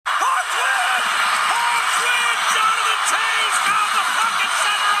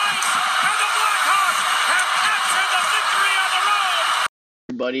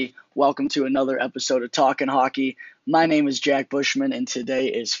everybody. Welcome to another episode of Talkin' Hockey. My name is Jack Bushman, and today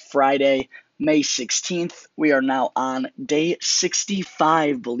is Friday, May 16th. We are now on day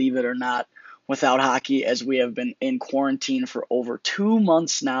 65, believe it or not, without hockey, as we have been in quarantine for over 2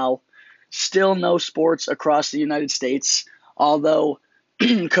 months now. Still no sports across the United States, although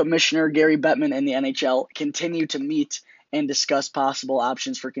Commissioner Gary Bettman and the NHL continue to meet and discuss possible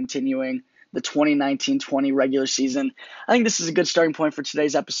options for continuing the 2019-20 regular season. I think this is a good starting point for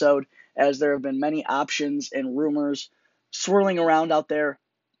today's episode, as there have been many options and rumors swirling around out there.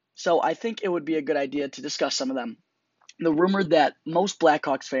 So I think it would be a good idea to discuss some of them. The rumor that most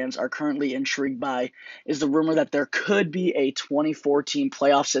Blackhawks fans are currently intrigued by is the rumor that there could be a 24-team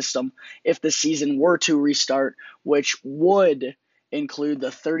playoff system if the season were to restart, which would include the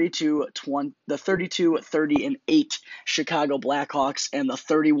 32-30-8 Chicago Blackhawks and the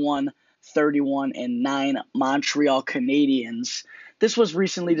 31-31-9 Montreal Canadiens. This was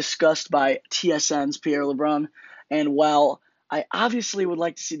recently discussed by TSN's Pierre LeBrun, and while I obviously would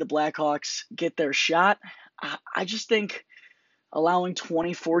like to see the Blackhawks get their shot, I just think allowing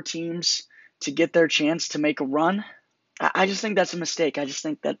 24 teams to get their chance to make a run, I just think that's a mistake. I just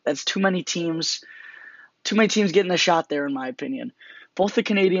think that's too many teams getting a shot there, in my opinion. Both the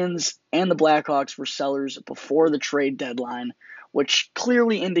Canadiens and the Blackhawks were sellers before the trade deadline, which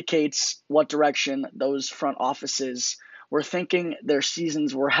clearly indicates what direction those front offices were thinking their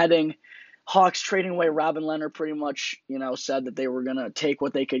seasons were heading. Hawks trading away Robin Lehner pretty much, said that they were going to take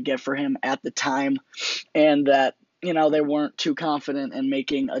what they could get for him at the time, and that, they weren't too confident in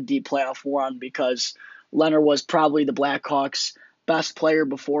making a deep playoff run because Lehner was probably the Blackhawks' best player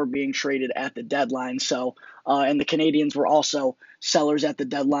before being traded at the deadline. So, and the Canadiens were also sellers at the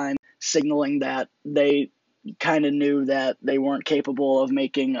deadline, signaling that they kind of knew that they weren't capable of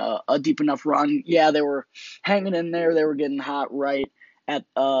making a deep enough run. Yeah, they were hanging in there. They were getting hot right at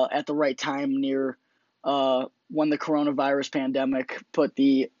the right time near when the coronavirus pandemic put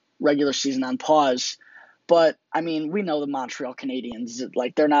the regular season on pause. But, we know the Montreal Canadiens,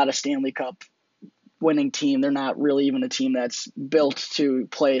 they're not a Stanley Cup winning team. They're not really even a team that's built to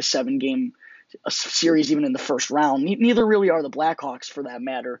play a 7-game series even in the first round. Neither really are the Blackhawks, for that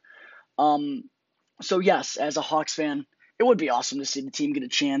matter. So yes, as a Hawks fan, it would be awesome to see the team get a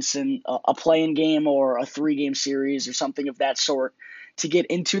chance in a play-in game or a 3-game series or something of that sort to get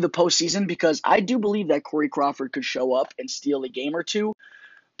into the postseason, because I do believe that Corey Crawford could show up and steal a game or two,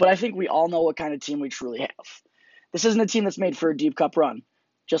 but I think we all know what kind of team we truly have. This isn't a team that's made for a deep cup run,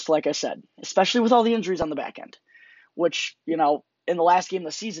 just like I said, especially with all the injuries on the back end, which, in the last game of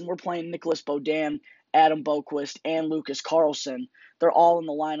the season, we're playing Nicholas Beaudin, Adam Boqvist, and Lucas Carlsson. They're all in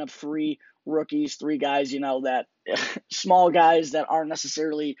the lineup, 3 rookies, 3 guys, that small guys that aren't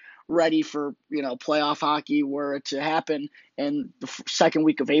necessarily ready for, playoff hockey were it to happen in the second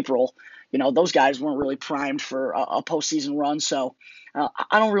week of April. Those guys weren't really primed for a postseason run. So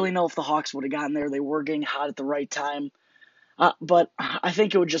I don't really know if the Hawks would have gotten there. They were getting hot at the right time. But I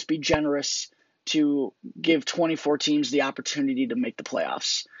think it would just be generous to give 24 teams the opportunity to make the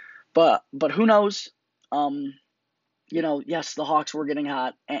playoffs. But who knows? Yes, the Hawks were getting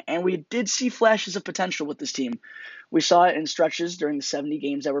hot, and we did see flashes of potential with this team. We saw it in stretches during the 70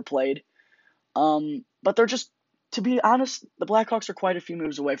 games that were played. But they're just, to be honest, the Blackhawks are quite a few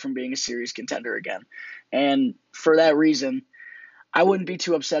moves away from being a serious contender again. And for that reason, I wouldn't be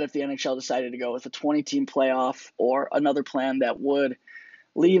too upset if the NHL decided to go with a 20-team playoff or another plan that would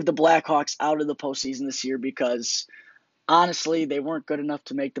leave the Blackhawks out of the postseason this year, because honestly, they weren't good enough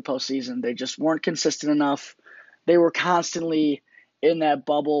to make the postseason. They just weren't consistent enough. They were constantly in that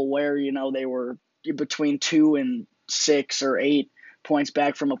bubble where, they were between 2 and 6 or 8 points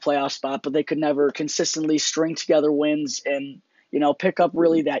back from a playoff spot, but they could never consistently string together wins and, pick up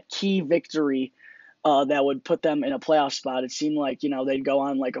really that key victory that would put them in a playoff spot. It seemed like, they'd go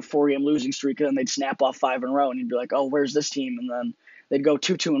on like a 4-game losing streak and then they'd snap off 5 in a row and you'd be like, oh, where's this team? And then they'd go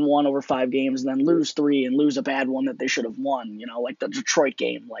 2-2-1 over 5 games and then lose 3 and lose a bad one that they should have won, like the Detroit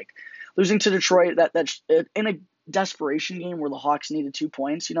game. Like losing to Detroit, that's in a desperation game where the Hawks needed 2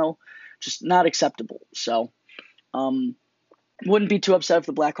 points, just not acceptable. So wouldn't be too upset if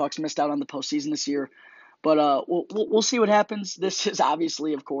the Blackhawks missed out on the postseason this year. But we'll see what happens. This is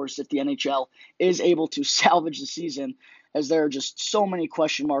obviously, of course, if the NHL is able to salvage the season, as there are just so many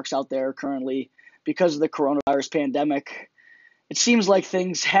question marks out there currently because of the coronavirus pandemic. It seems like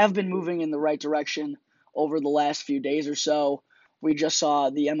things have been moving in the right direction over the last few days or so. We just saw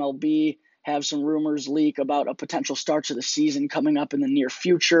the MLB have some rumors leak about a potential start to the season coming up in the near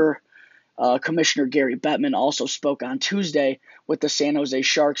future. Commissioner Gary Bettman also spoke on Tuesday with the San Jose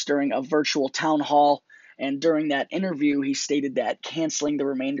Sharks during a virtual town hall And during that interview, he stated that canceling the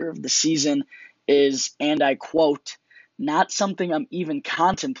remainder of the season is, and I quote, not something I'm even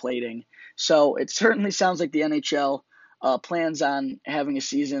contemplating. So it certainly sounds like the NHL plans on having a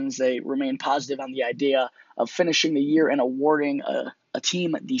season. They remain positive on the idea of finishing the year and awarding a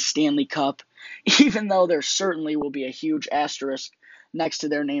team the Stanley Cup, even though there certainly will be a huge asterisk next to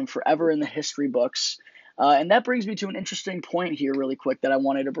their name forever in the history books. And that brings me to an interesting point here, really quick, that I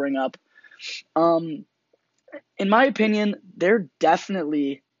wanted to bring up. In my opinion, there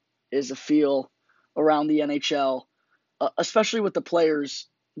definitely is a feel around the NHL, especially with the players,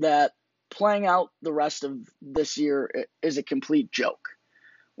 that playing out the rest of this year is a complete joke.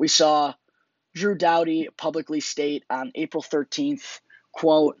 We saw Drew Doughty publicly state on April 13th,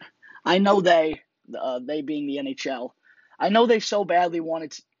 quote, I know they being the NHL, I know they so badly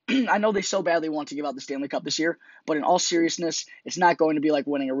wanted to, I know they so badly want to give out the Stanley Cup this year, but in all seriousness, it's not going to be like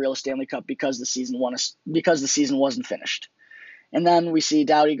winning a real Stanley Cup because the season wasn't finished. And then we see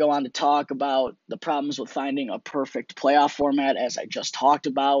Doughty go on to talk about the problems with finding a perfect playoff format, as I just talked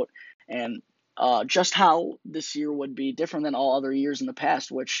about, and just how this year would be different than all other years in the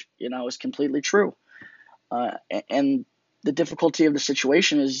past, which, is completely true. And the difficulty of the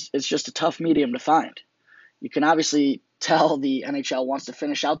situation is it's just a tough medium to find. You can obviously tell the NHL wants to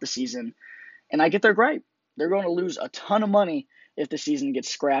finish out the season, and I get their gripe. They're going to lose a ton of money if the season gets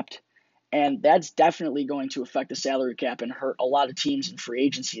scrapped, and that's definitely going to affect the salary cap and hurt a lot of teams in free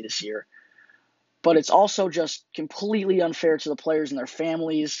agency this year. But it's also just completely unfair to the players and their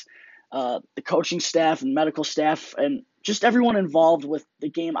families, the coaching staff and medical staff, and just everyone involved with the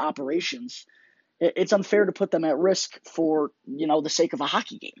game operations. It's unfair to put them at risk for, the sake of a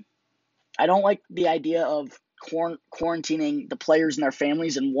hockey game. I don't like the idea of quarantining the players and their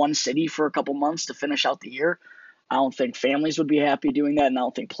families in one city for a couple months to finish out the year. I don't think families would be happy doing that, and I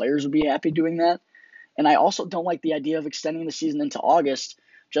don't think players would be happy doing that. And I also don't like the idea of extending the season into August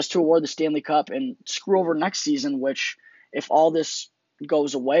just to award the Stanley Cup and screw over next season, which, if all this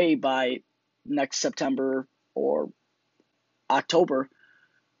goes away by next September or October,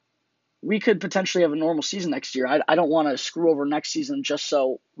 we could potentially have a normal season next year. I don't want to screw over next season just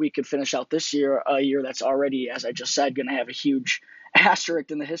so we could finish out this year, a year that's already, as I just said, going to have a huge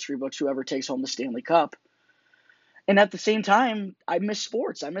asterisk in the history books, whoever takes home the Stanley Cup. And at the same time, I miss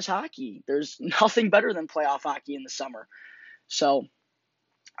sports. I miss hockey. There's nothing better than playoff hockey in the summer. So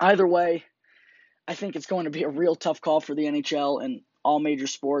either way, I think it's going to be a real tough call for the NHL and all major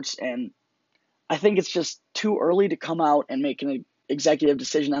sports. And I think it's just too early to come out and make an executive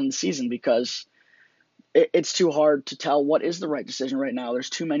decision on the season, because it's too hard to tell what is the right decision right now. There's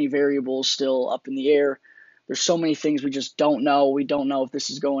too many variables still up in the air. There's so many things we just don't know. We don't know if this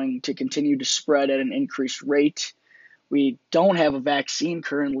is going to continue to spread at an increased rate. We don't have a vaccine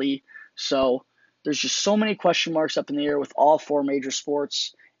currently, so there's just so many question marks up in the air with all four major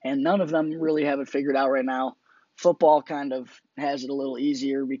sports, and none of them really have it figured out right now. Football kind of has it a little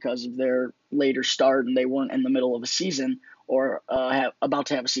easier because of their later start, and they weren't in the middle of a season or about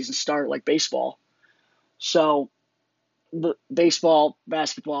to have a season start like baseball. So the baseball,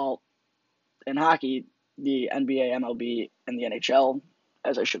 basketball, and hockey, the NBA, MLB, and the NHL,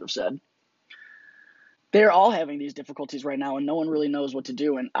 as I should have said, they're all having these difficulties right now, and no one really knows what to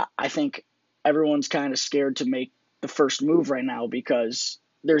do. And I think everyone's kind of scared to make the first move right now, because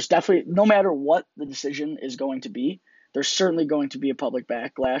there's definitely, no matter what the decision is going to be, there's certainly going to be a public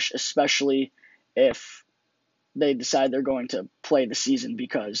backlash, especially if they decide they're going to play the season,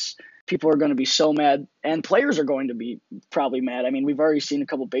 because people are going to be so mad, and players are going to be probably mad. I mean, we've already seen a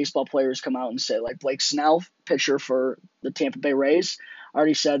couple baseball players come out and say, like Blake Snell, pitcher for the Tampa Bay Rays,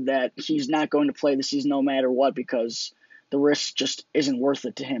 already said that he's not going to play the season no matter what, because the risk just isn't worth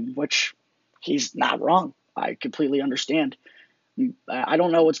it to him, which he's not wrong. I completely understand. I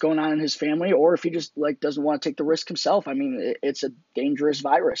don't know what's going on in his family, or if he just doesn't want to take the risk himself. I mean, it's a dangerous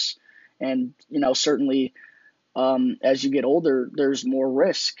virus, and certainly as you get older, there's more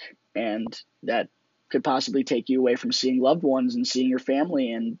risk, and that could possibly take you away from seeing loved ones and seeing your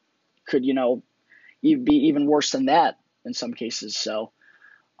family, and could be even worse than that in some cases. So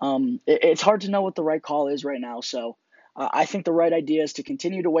it's hard to know what the right call is right now. So I think the right idea is to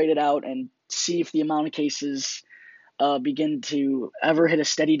continue to wait it out and see if the amount of cases begin to ever hit a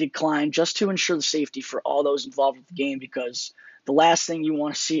steady decline, just to ensure the safety for all those involved with the game, because the last thing you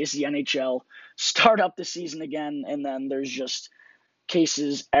want to see is the NHL start up the season again, and then there's just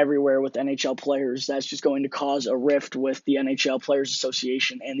cases everywhere with NHL players. That's just going to cause a rift with the NHL Players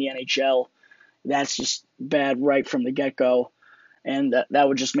Association and the NHL. That's just bad right from the get-go. And that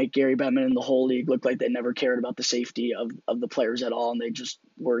would just make Gary Bettman and the whole league look like they never cared about the safety of the players at all, and they just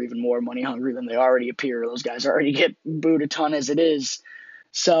were even more money hungry than they already appear. Those guys already get booed a ton as it is.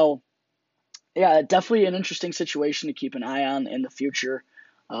 So, yeah, definitely an interesting situation to keep an eye on in the future.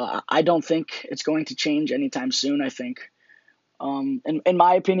 I don't think it's going to change anytime soon. I think, in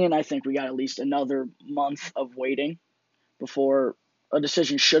my opinion, I think we got at least another month of waiting before a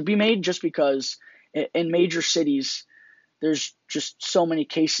decision should be made, just because in major cities, there's just so many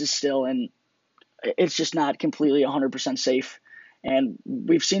cases still, and it's just not completely 100% safe. And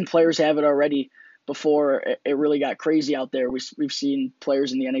we've seen players have it already before it really got crazy out there. We've seen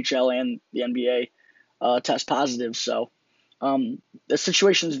players in the NHL and the NBA test positive. So the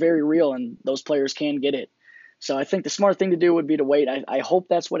situation is very real, and those players can get it. So I think the smart thing to do would be to wait. I hope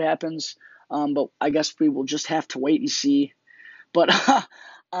that's what happens, but I guess we will just have to wait and see. But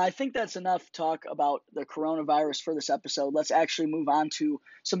I think that's enough talk about the coronavirus for this episode. Let's actually move on to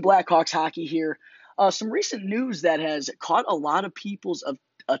some Blackhawks hockey here. Some recent news that has caught a lot of people's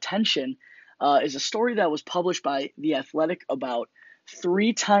attention is a story that was published by The Athletic about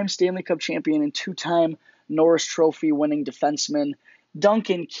three-time Stanley Cup champion and two-time Norris Trophy winning defenseman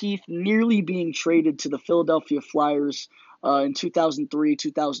Duncan Keith nearly being traded to the Philadelphia Flyers in 2003,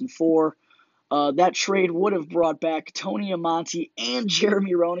 2004. That trade would have brought back Tony Amonte and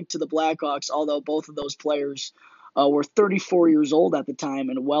Jeremy Roenick to the Blackhawks, although both of those players were 34 years old at the time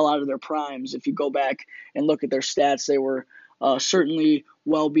and well out of their primes. If you go back and look at their stats, they were certainly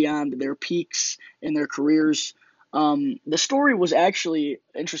well beyond their peaks in their careers. The story was actually,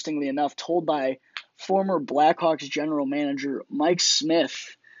 interestingly enough, told by former Blackhawks general manager Mike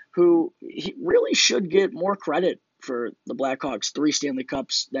Smith, who he really should get more credit for the Blackhawks' 3 Stanley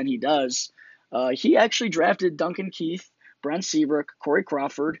Cups than he does. He actually drafted Duncan Keith, Brent Seabrook, Corey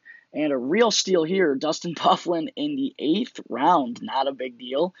Crawford, and a real steal here, Dustin Byfuglien in the 8th round. Not a big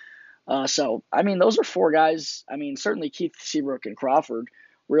deal. So, I mean, those are 4 guys. I mean, certainly Keith, Seabrook, and Crawford,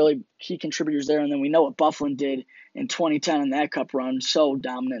 really key contributors there. And then we know what Byfuglien did in 2010 in that cup run, so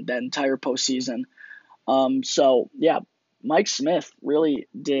dominant that entire postseason. So, yeah, Mike Smith really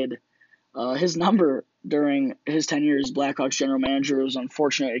did his number during his tenure as Blackhawks general manager. It was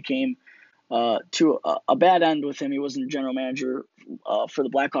unfortunate it came to a bad end with him. He wasn't general manager for the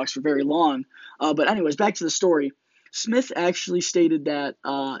Blackhawks for very long. But anyways, back to the story. Smith actually stated that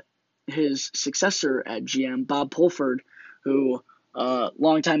his successor at GM, Bob Pulford, who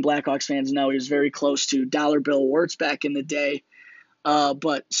longtime Blackhawks fans know he was very close to Dollar Bill Wirtz back in the day.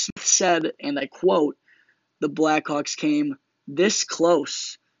 But Smith said, and I quote, the Blackhawks came this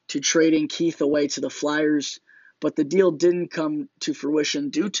close to trading Keith away to the Flyers, but the deal didn't come to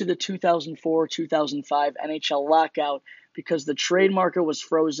fruition due to the 2004-2005 NHL lockout because the trade market was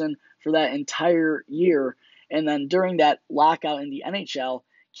frozen for that entire year. And then during that lockout in the NHL,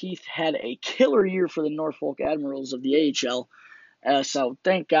 Keith had a killer year for the Norfolk Admirals of the AHL. So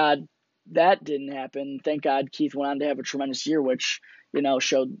thank God that didn't happen. Thank God Keith went on to have a tremendous year, which,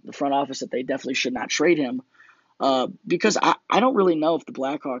 showed the front office that they definitely should not trade him. Because I don't really know if the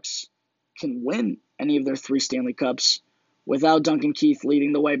Blackhawks can win any of their 3 Stanley Cups without Duncan Keith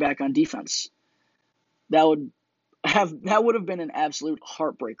leading the way back on defense. That would have been an absolute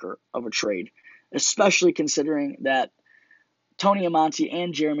heartbreaker of a trade, especially considering that Tony Amonte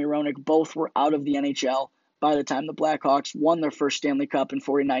and Jeremy Roenick both were out of the NHL by the time the Blackhawks won their first Stanley Cup in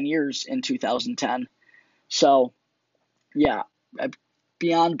 49 years in 2010. So, yeah,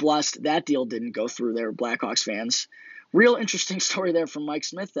 beyond blessed that deal didn't go through there, Blackhawks fans. Real interesting story there from Mike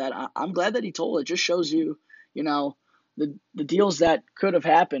Smith that I'm glad that he told. It just shows you, the deals that could have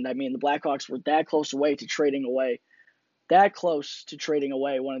happened. I mean, the Blackhawks were that close to trading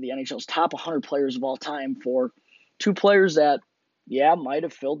away one of the NHL's top 100 players of all time for 2 players that, might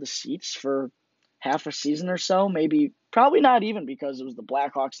have filled the seats for half a season or so. Maybe, probably not even, because it was the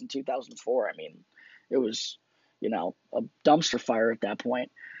Blackhawks in 2004. I mean, it was, a dumpster fire at that point.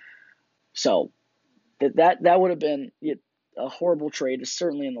 So that would have been a horrible trade,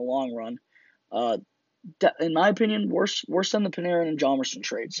 certainly in the long run. In my opinion, worse than the Panarin and Hjalmarsson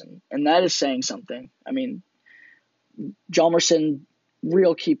trades, and that is saying something. I mean, Hjalmarsson,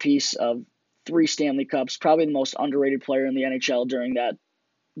 real key piece of 3 Stanley Cups, probably the most underrated player in the NHL during that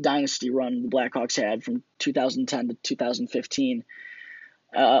dynasty run the Blackhawks had from 2010 to 2015.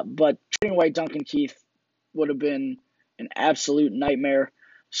 But trading away Duncan Keith would have been an absolute nightmare.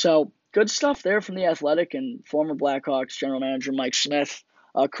 So good stuff there from The Athletic and former Blackhawks general manager Mike Smith.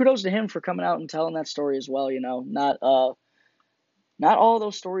 Kudos to him for coming out and telling that story as well. Not all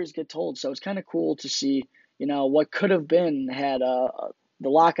those stories get told, so it's kind of cool to see, what could have been had the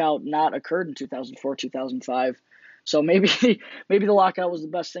lockout not occurred in 2004, 2005. So maybe maybe the lockout was the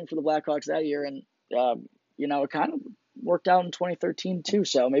best thing for the Blackhawks that year, and it kind of worked out in 2013 too.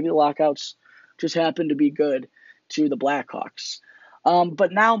 So maybe the lockouts just happened to be good to the Blackhawks.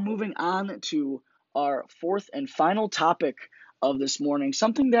 But now moving on to our fourth and final topic of this morning,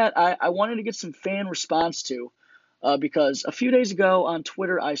 something that I wanted to get some fan response to. Because a few days ago on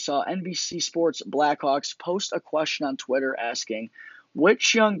Twitter, I saw NBC Sports Blackhawks post a question on Twitter asking,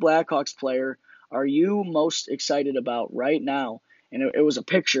 which young Blackhawks player are you most excited about right now? And it was a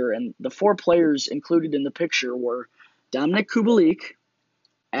picture, and the four players included in the picture were Dominik Kubalik,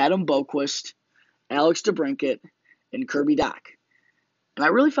 Adam Boqvist, Alex DeBrincat, and Kirby Dach. And I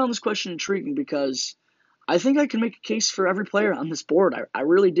really found this question intriguing because I think I can make a case for every player on this board. I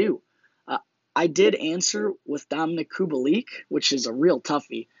really do. Uh, I did answer with Dominik Kubalik, which is a real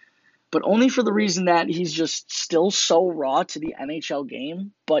toughie, but only for the reason that he's just still so raw to the NHL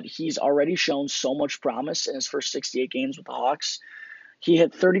game, but he's already shown so much promise in his first 68 games with the Hawks. He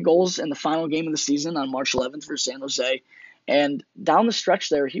hit 30 goals in the final game of the season on March 11th for San Jose, and down the stretch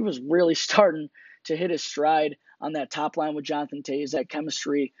there, he was really starting to hit his stride on that top line with Jonathan Toews. That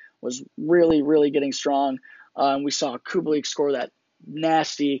chemistry was really, really getting strong. And we saw Kubalik score that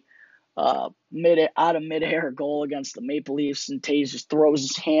nasty out of midair goal against the Maple Leafs, and Toews just throws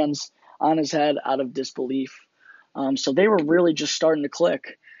his hands on his head out of disbelief. So they were really just starting to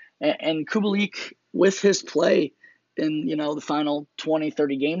click. And Kubalik, with his play in the final 20,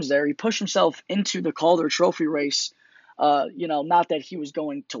 30 games there, he pushed himself into the Calder Trophy race. Not that he was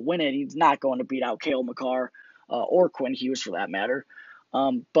going to win it. He's not going to beat out Cale Makar or Quinn Hughes for that matter.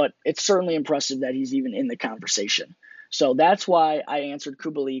 But it's certainly impressive that he's even in the conversation. So that's why I answered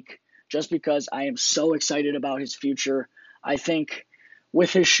Kubalik, just because I am so excited about his future. I think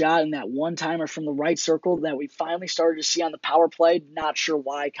with his shot and that one-timer from the right circle that we finally started to see on the power play, not sure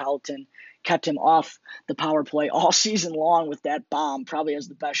why Colliton kept him off the power play all season long with that bomb, probably as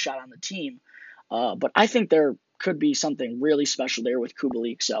the best shot on the team. But I think there could be something really special there with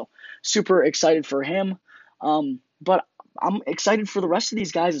Kubalik. So super excited for him. But I'm excited for the rest of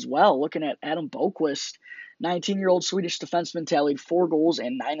these guys as well. Looking at Adam Boqvist, 19-year-old Swedish defenseman, tallied 4 goals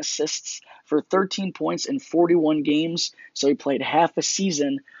and 9 assists for 13 points in 41 games. So he played half a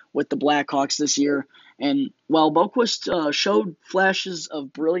season with the Blackhawks this year. And while Boqvist showed flashes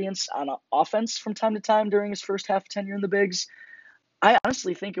of brilliance on offense from time to time during his first half tenure in the Bigs, I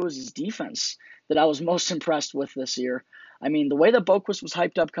honestly think it was his defense that I was most impressed with this year. I mean, the way that Boqvist was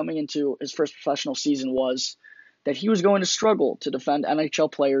hyped up coming into his first professional season was that he was going to struggle to defend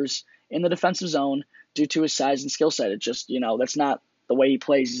NHL players in the defensive zone due to his size and skill set. It just, that's not the way he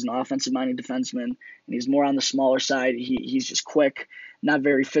plays. He's an offensive-minded defenseman, and he's more on the smaller side. He's just quick, not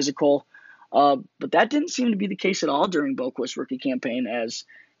very physical. But that didn't seem to be the case at all during Boqvist's rookie campaign, as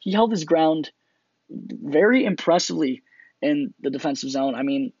he held his ground very impressively in the defensive zone. I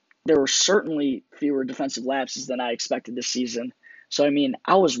mean, there were certainly fewer defensive lapses than I expected this season. So, I mean,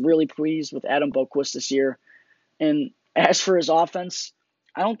 I was really pleased with Adam Boqvist this year. And as for his offense,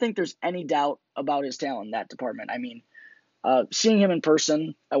 I don't think there's any doubt about his talent in that department. I mean, seeing him in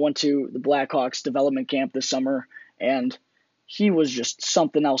person, I went to the Blackhawks development camp this summer, and he was just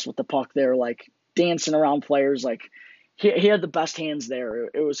something else with the puck there, like dancing around players. Like he had the best hands there.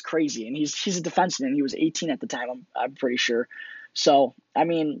 It was crazy, and he's a defenseman. He was 18 at the time, I'm pretty sure. So I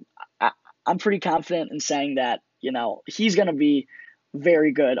mean, I'm pretty confident in saying that he's going to be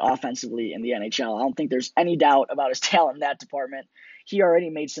very good offensively in the NHL. I don't think there's any doubt about his talent in that department. He already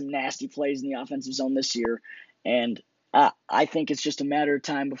made some nasty plays in the offensive zone this year, and I think it's just a matter of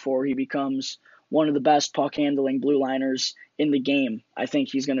time before he becomes one of the best puck-handling blue liners in the game. I think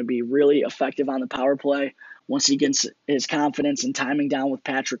he's going to be really effective on the power play once he gets his confidence and timing down with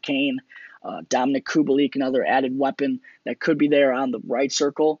Patrick Kane. Dominik Kubalik, another added weapon that could be there on the right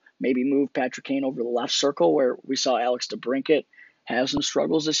circle. Maybe move Patrick Kane over the left circle, where we saw Alex DeBrincat have some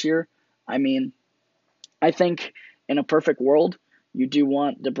struggles this year. I mean, I think in a perfect world, you do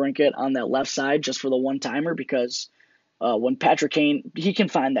want DeBrincat on that left side just for the one-timer, because when Patrick Kane, he can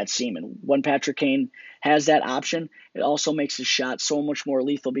find that seam. And when Patrick Kane has that option, it also makes his shot so much more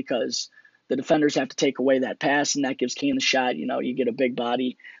lethal, because the defenders have to take away that pass, and that gives Kane the shot. You get a big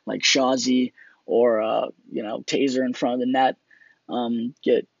body like Shawzy or, Taser in front of the net.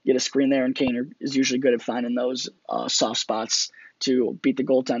 Get a screen there, and Kane is usually good at finding those soft spots to beat the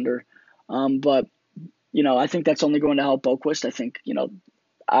goaltender. But I think that's only going to help Boqvist. I think,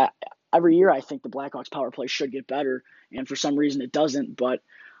 every year I think the Blackhawks power play should get better, and for some reason it doesn't. But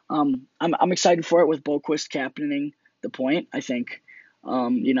I'm excited for it with Boqvist captaining the point. I think,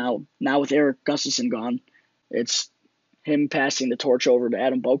 now with Erik Gustafsson gone, it's him passing the torch over to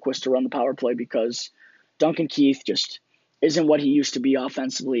Adam Boqvist to run the power play, because Duncan Keith just isn't what he used to be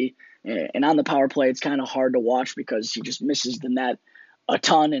offensively. And on the power play, it's kind of hard to watch because he just misses the net a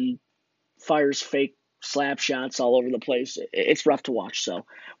ton and fires fake slap shots all over the place. It's rough to watch. So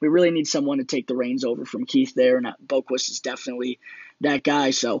we really need someone to take the reins over from Keith there. And Boqvist is definitely that guy.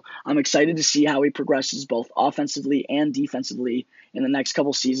 So I'm excited to see how he progresses both offensively and defensively in the next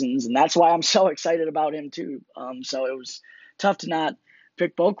couple seasons. And that's why I'm so excited about him too. So it was tough to not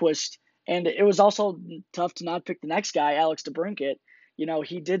pick Boqvist. And it was also tough to not pick the next guy, Alex DeBrincat.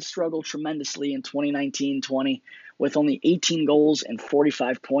 He did struggle tremendously in 2019-20 with only 18 goals and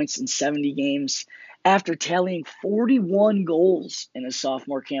 45 points in 70 games after tallying 41 goals in his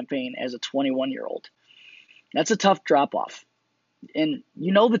sophomore campaign as a 21-year-old. That's a tough drop-off. And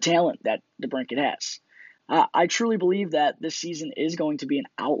the talent that DeBrincat has. I truly believe that this season is going to be an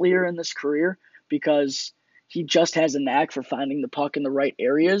outlier in this career because he just has a knack for finding the puck in the right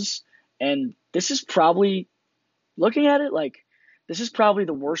areas. And this is probably, looking at it, this is probably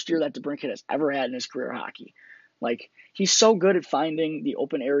the worst year that DeBrincat has ever had in his career hockey. He's so good at finding the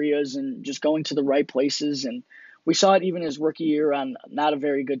open areas and just going to the right places. And we saw it even his rookie year on not a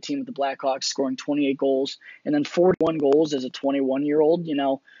very good team with the Blackhawks, scoring 28 goals and then 41 goals as a 21-year-old,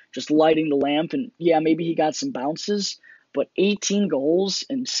 just lighting the lamp. And yeah, maybe he got some bounces, but 18 goals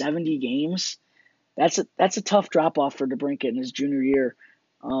in 70 games, that's a tough drop-off for DeBrincat in his junior year.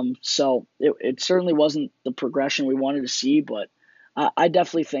 So it certainly wasn't the progression we wanted to see, but I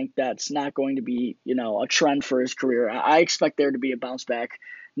definitely think that's not going to be, a trend for his career. I expect there to be a bounce back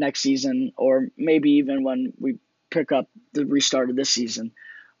next season, or maybe even when we pick up the restart of this season.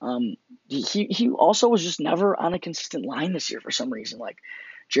 He also was just never on a consistent line this year for some reason.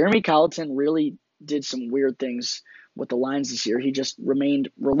 Jeremy Colleton really did some weird things with the lines this year. He just remained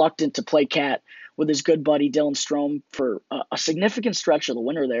reluctant to play cat with his good buddy Dylan Strome for a significant stretch of the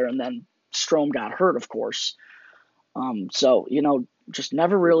winter there, and then Strome got hurt, of course. So, just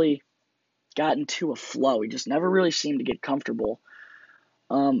never really got into a flow. He just never really seemed to get comfortable.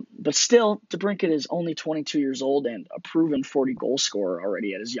 But still, DeBrincat is only 22 years old and a proven 40-goal scorer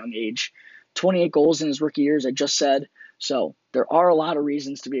already at his young age. 28 goals in his rookie year, as I just said. So there are a lot of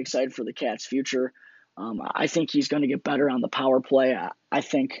reasons to be excited for the Cats' future. I think he's going to get better on the power play. I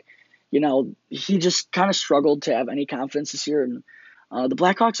think, he just kind of struggled to have any confidence this year. And the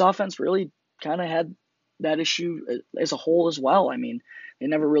Blackhawks offense really kind of had that issue as a whole as well. I mean, they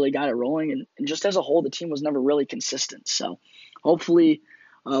never really got it rolling. And just as a whole, the team was never really consistent. So hopefully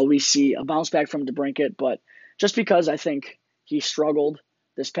we see a bounce back from DeBrincat. But just because I think he struggled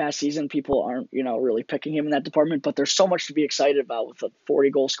this past season, people aren't, really picking him in that department. But there's so much to be excited about with a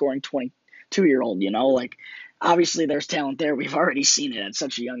 40-goal scoring 22-year-old, obviously there's talent there. We've already seen it at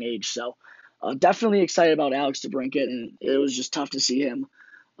such a young age. So definitely excited about Alex DeBrincat, and it was just tough to see him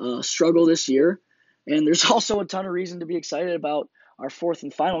struggle this year. And there's also a ton of reason to be excited about our fourth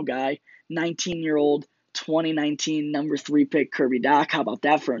and final guy, 19-year-old, 2019 number 3 pick Kirby Dach. How about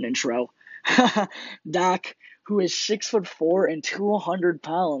that for an intro? Dach, who is 6'4" and 200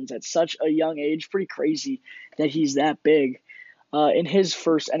 pounds at such a young age. Pretty crazy that he's that big. In his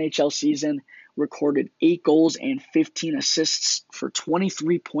first NHL season, recorded 8 goals and 15 assists for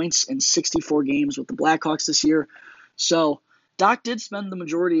 23 points in 64 games with the Blackhawks this year. So Dach did spend the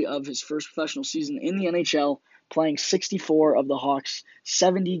majority of his first professional season in the NHL, playing 64 of the Hawks'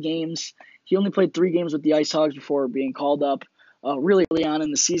 70 games. He only played 3 games with the Ice Hogs before being called up really early on in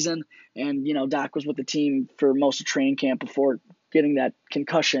the season. And, Dach was with the team for most of training camp before getting that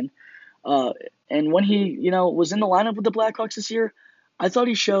concussion. And when he, was in the lineup with the Blackhawks this year, I thought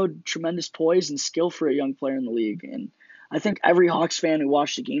he showed tremendous poise and skill for a young player in the league. And I think every Hawks fan who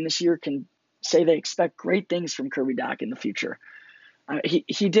watched the game this year can say they expect great things from Kirby Dach in the future.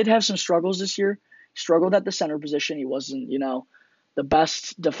 He did have some struggles this year. Struggled at the center position. He wasn't, the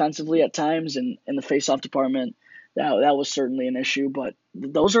best defensively at times, and in the faceoff department, that was certainly an issue. But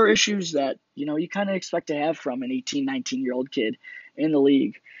those are issues that, you kind of expect to have from an 18, 19-year-old kid in the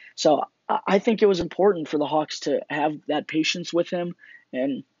league. So I think it was important for the Hawks to have that patience with him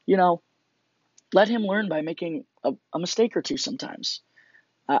and, let him learn by making a mistake or two sometimes.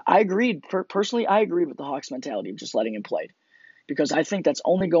 I agreed. Personally, I agreed with the Hawks' mentality of just letting him play, because I think that's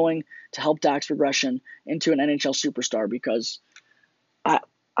only going to help Dach's progression into an NHL superstar, because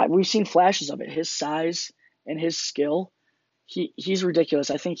we've seen flashes of it. His size and his skill, he's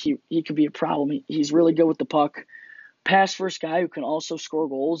ridiculous. I think he could be a problem. He's really good with the puck. Pass first guy who can also score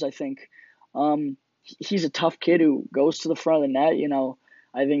goals. I think he's a tough kid who goes to the front of the net.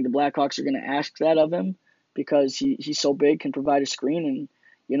 I think the Blackhawks are going to ask that of him because he's so big, can provide a screen,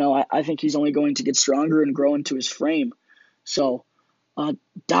 and I think he's only going to get stronger and grow into his frame. So Uh,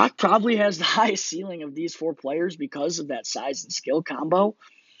 Doc probably has the highest ceiling of these four players because of that size and skill combo.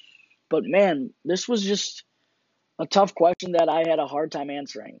 But man, this was just a tough question that I had a hard time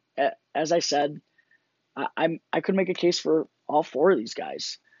answering. As I said, I could make a case for all four of these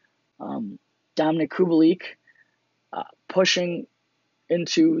guys. Um, Dominic Kubalik pushing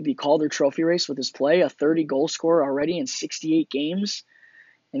into the Calder Trophy race with his play, a 30 goal scorer already in 68 games.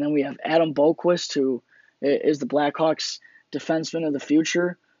 And then we have Adam Boqvist, who is the Blackhawks defenseman of the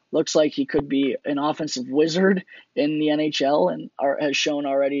future. Looks like he could be an offensive wizard in the NHL and has shown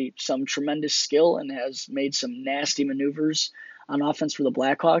already some tremendous skill and has made some nasty maneuvers on offense for the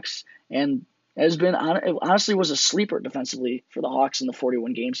Blackhawks. And has been honestly was a sleeper defensively for the Hawks in the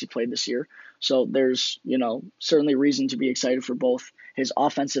 41 games he played this year. So there's certainly reason to be excited for both his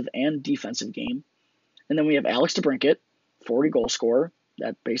offensive and defensive game. And then we have Alex DeBrincat, 40 goal scorer.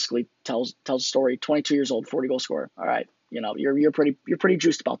 That basically tells a story. 22 years old, 40 goal scorer. All right, you're pretty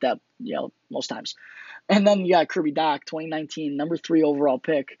juiced about that. Most times. And then you got Kirby Dach, 2019 number 3 overall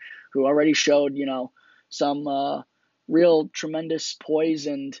pick, who already showed some real tremendous poise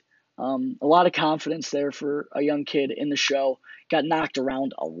and a lot of confidence there for a young kid in the show. Got knocked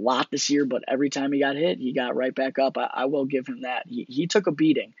around a lot this year, but every time he got hit, he got right back up. I will give him that. He took a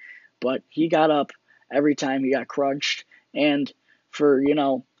beating, but he got up every time he got crunched. And for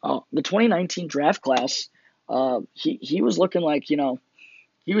the 2019 draft class, he was looking like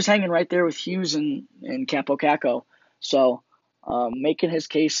he was hanging right there with Hughes and Capo Caco. So making his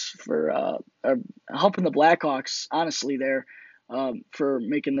case for helping the Blackhawks, honestly, there for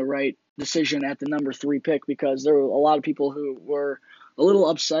making the right decision at the number 3 pick, because there were a lot of people who were a little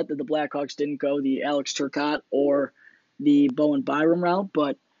upset that the Blackhawks didn't go the Alex Turcotte or the Bowen Byram route.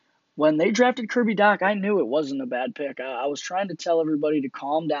 But when they drafted Kirby Dach, I knew it wasn't a bad pick. I was trying to tell everybody to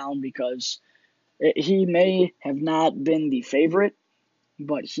calm down because he may have not been the favorite,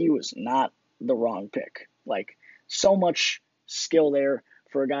 but he was not the wrong pick. Like, so much skill there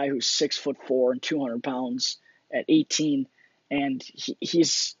for a guy who's 6'4" and 200 pounds at 18, and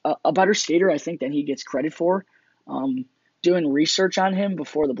he's a better skater, I think, than he gets credit for. Doing research on him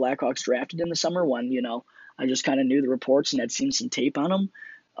before the Blackhawks drafted him this summer, when I just kind of knew the reports and had seen some tape on him.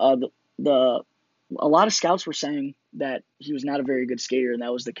 A lot of scouts were saying that he was not a very good skater, and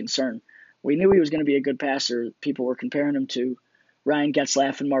that was the concern. We knew he was going to be a good passer. People were comparing him to Ryan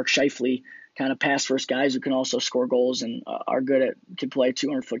Getzlaf and Mark Scheifele, kind of pass first guys who can also score goals and can play a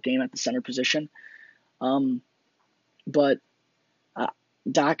 200-foot game at the center position. But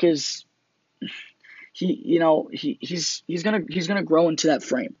Doc is he's gonna grow into that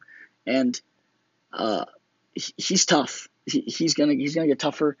frame, and he's tough. He's gonna get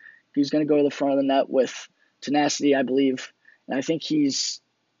tougher. He's gonna go to the front of the net with tenacity, I believe, and I think he's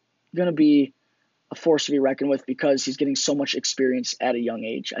gonna be a force to be reckoned with because he's getting so much experience at a young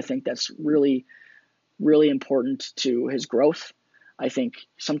age. I think that's really, really important to his growth. I think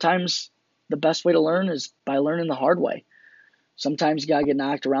sometimes the best way to learn is by learning the hard way. Sometimes you got to get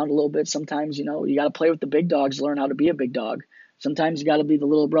knocked around a little bit. Sometimes, you got to play with the big dogs, learn how to be a big dog. Sometimes you got to be the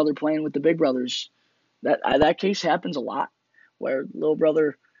little brother playing with the big brothers. That case happens a lot, where little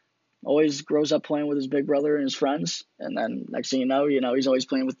brother always grows up playing with his big brother and his friends, and then next thing you know, he's always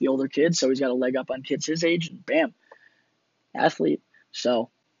playing with the older kids, so he's got a leg up on kids his age, and bam, athlete. So,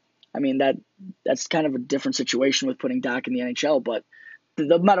 I mean, that's kind of a different situation with putting Doc in the NHL, but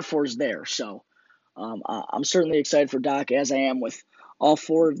the metaphor is there. So, I'm certainly excited for Doc, as I am with all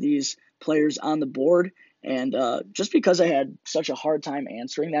 4 of these players on the board. And just because I had such a hard time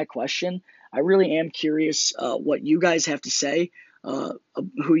answering that question, I really am curious what you guys have to say.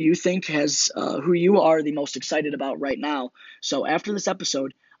 Who you think who you are the most excited about right now. So after this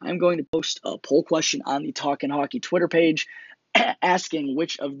episode, I'm going to post a poll question on the Talkin' Hockey Twitter page asking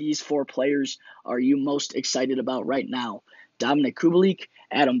which of these 4 players are you most excited about right now. Dominic Kubalik,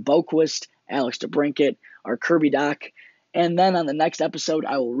 Adam Boqvist, Alex DeBrincat, or Kirby Dach. And then on the next episode,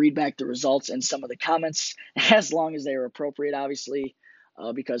 I will read back the results and some of the comments, as long as they are appropriate, obviously,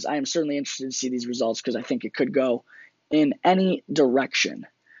 because I am certainly interested to see these results, because I think it could go in any direction.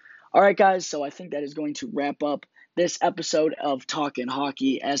 All right, guys, so I think that is going to wrap up this episode of Talkin'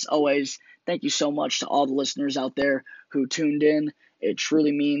 Hockey. As always, thank you so much to all the listeners out there who tuned in. It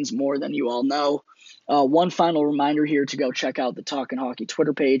truly means more than you all know. One final reminder here to go check out the Talkin' Hockey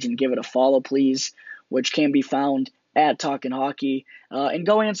Twitter page and give it a follow, please, which can be found at Talkin' Hockey. And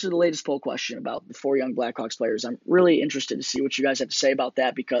go answer the latest poll question about the 4 young Blackhawks players. I'm really interested to see what you guys have to say about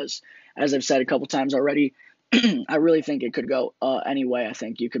that because, as I've said a couple times already, I really think it could go any way. I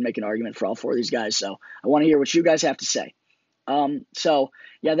think you could make an argument for all 4 of these guys. So I want to hear what you guys have to say. So,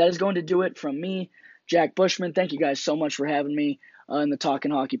 yeah, that is going to do it from me, Jack Bushman. Thank you guys so much for having me. in the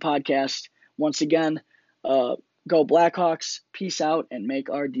Talking Hockey podcast. Once again, go Blackhawks, peace out, and make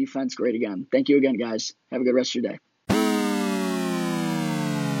our defense great again. Thank you again, guys. Have a good rest of your day.